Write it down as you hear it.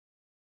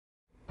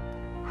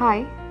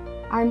Hi,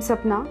 I'm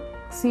Sapna,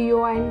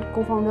 CEO and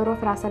co-founder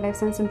of RASA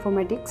Life and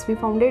Informatics. We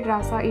founded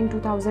RASA in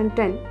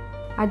 2010.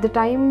 At the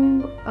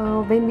time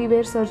when we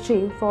were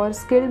searching for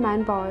skilled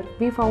manpower,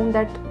 we found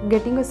that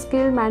getting a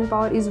skilled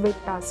manpower is a big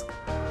task.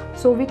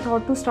 So we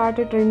thought to start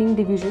a training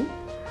division.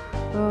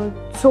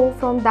 So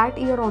from that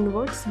year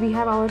onwards, we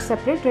have our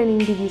separate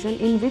training division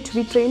in which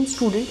we train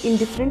students in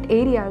different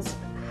areas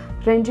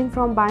ranging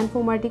from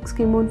bioinformatics,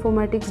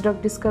 cheminformatics,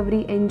 drug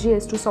discovery,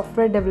 NGS to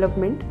software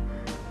development.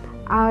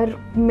 Our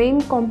main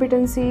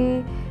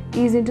competency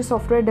is into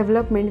software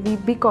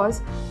development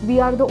because we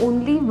are the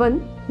only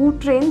one who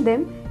train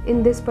them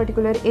in this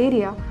particular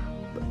area.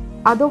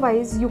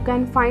 Otherwise, you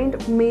can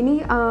find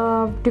many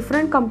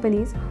different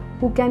companies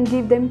who can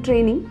give them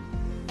training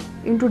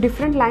into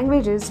different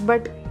languages,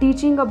 but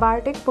teaching a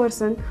biotech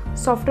person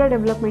software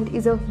development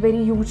is a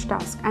very huge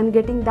task, and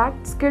getting that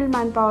skilled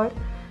manpower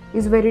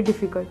is very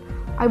difficult.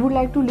 I would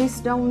like to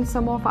list down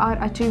some of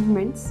our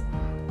achievements.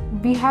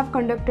 We have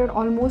conducted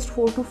almost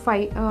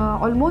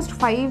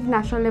five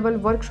national level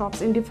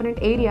workshops in different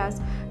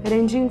areas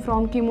ranging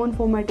from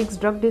cheminformatics,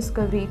 drug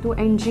discovery to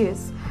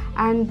NGS,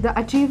 and the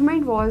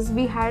achievement was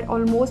we had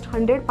almost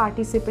 100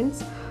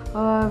 participants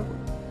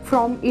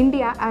from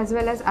India as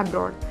well as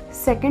abroad.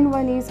 Second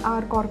one is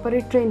our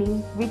corporate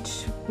training,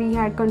 which we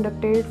had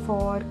conducted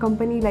for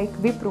company like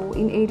Wipro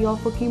in area of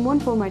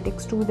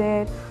cheminformatics to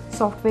their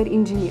software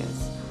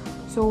engineers.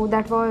 So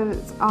that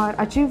was our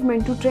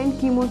achievement, to train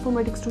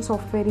cheminformatics to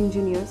software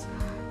engineers.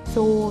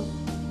 So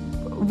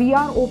we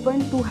are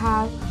open to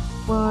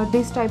have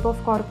this type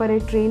of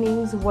corporate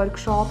trainings,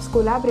 workshops,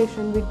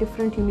 collaboration with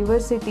different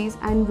universities,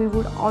 and we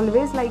would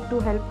always like to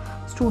help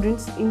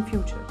students in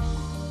future.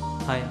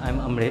 Hi, I'm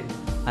Amrit.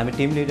 I'm a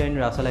team leader in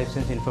RASA Life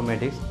and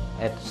Informatics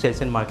at Sales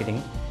and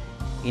Marketing.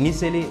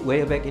 Initially,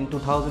 way back in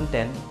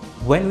 2010,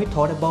 when we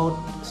thought about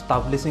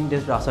establishing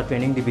this RASA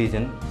training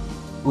division,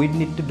 we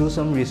need to do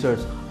some research.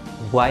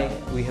 Why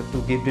we have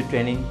to give the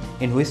training,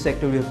 in which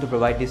sector we have to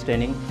provide this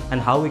training,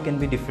 and how we can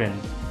be different.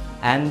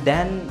 And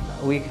then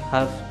we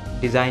have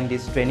designed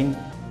these training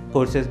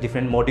courses,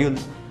 different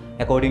modules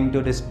according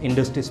to this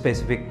industry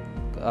specific,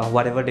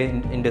 whatever the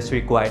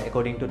industry required.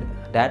 According to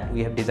that,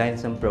 we have designed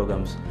some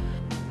programs.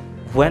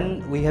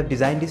 When we have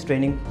designed these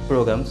training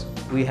programs,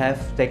 we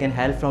have taken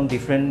help from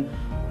different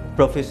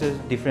professors,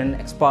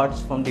 different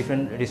experts from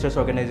different research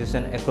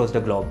organizations across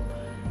the globe.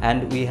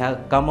 And we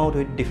have come out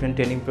with different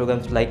training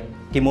programs like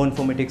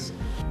cheminformatics,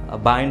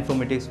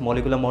 bioinformatics,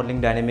 molecular modeling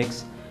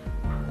dynamics,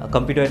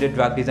 computer-aided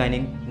drug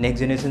designing,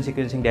 next-generation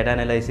sequencing data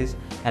analysis,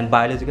 and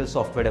biological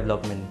software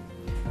development.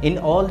 In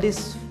all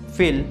this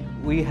field,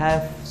 we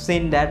have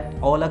seen that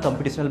all are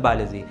computational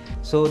biology.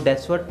 So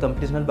that's what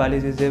computational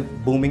biology is, a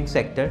booming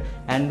sector,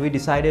 and we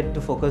decided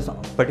to focus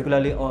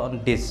particularly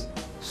on this.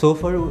 So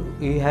far,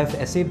 we have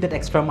achieved that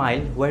extra mile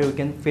where we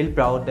can feel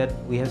proud that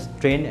we have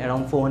trained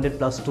around 400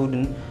 plus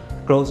students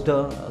across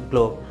the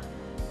globe.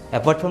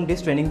 Apart from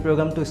this training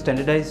program, to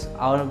standardize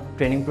our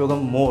training program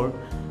more,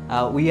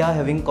 we are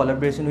having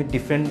collaboration with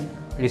different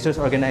research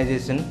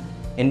organizations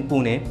in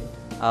Pune,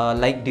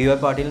 like DY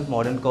Patil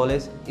Modern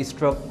College,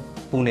 ISRO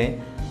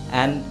Pune,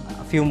 and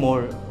a few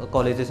more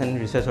colleges and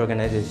research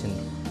organizations.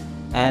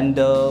 And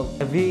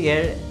every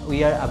year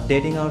we are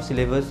updating our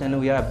syllabus and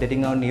we are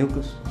updating our new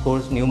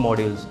course, new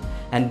modules.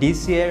 And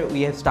this year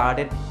we have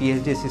started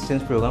PhD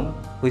assistance program,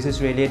 which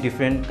is really a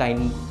different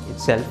kind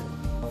itself.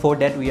 For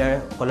that, we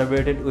are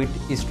collaborated with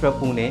ISRO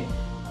Pune,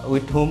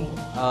 with whom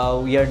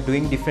we are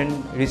doing different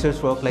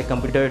research work like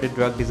computer-aided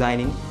drug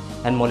designing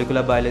and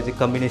molecular biology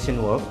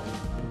combination work.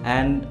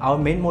 And our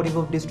main motive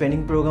of this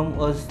training program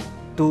was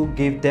to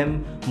give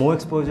them more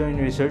exposure in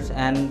research,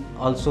 and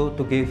also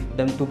to give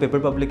them 2 paper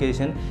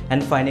publication,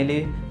 and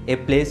finally a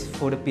place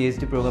for the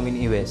PhD program in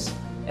US.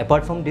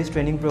 Apart from this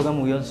training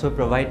program, we also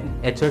provide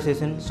HR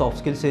session, soft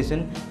skill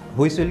session,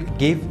 which will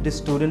give the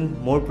student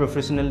more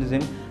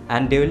professionalism,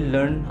 and they will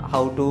learn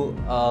how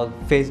to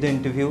face the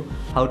interview,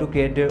 how to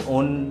create their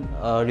own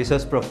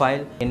research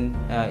profile in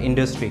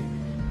industry.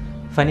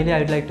 Finally, I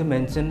would like to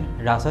mention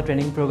RASA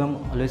training program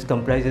always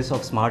comprises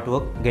of smart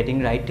work,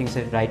 getting right things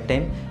at right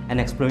time,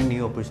 and exploring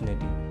new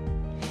opportunity.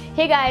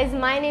 Hey guys,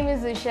 my name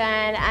is Usha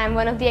and I'm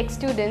one of the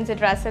ex-students at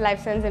RASA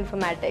Life and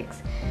Informatics.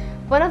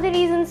 One of the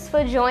reasons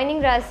for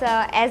joining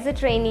RASA as a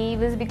trainee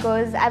was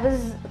because I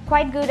was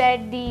quite good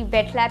at the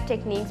wet lab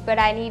techniques, but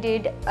I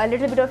needed a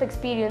little bit of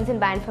experience in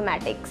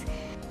bioinformatics.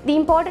 The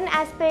important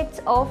aspects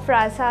of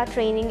RASA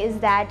training is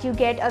that you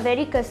get a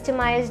very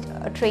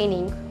customized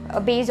training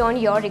based on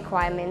your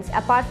requirements.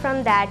 Apart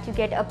from that, you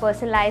get a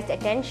personalized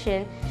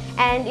attention,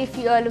 and if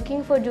you are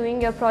looking for doing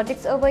your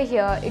projects over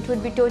here, it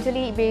would be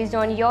totally based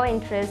on your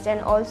interest and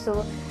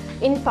also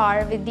in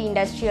par with the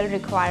industrial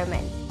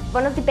requirement.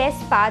 One of the best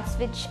parts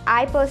which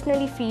I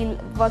personally feel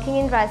working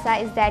in RASA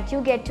is that you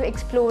get to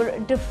explore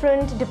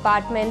different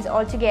departments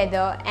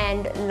altogether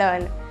and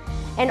learn.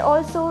 And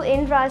also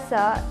in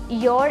RASA,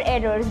 your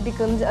errors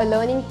becomes a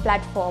learning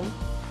platform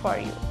for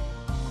you.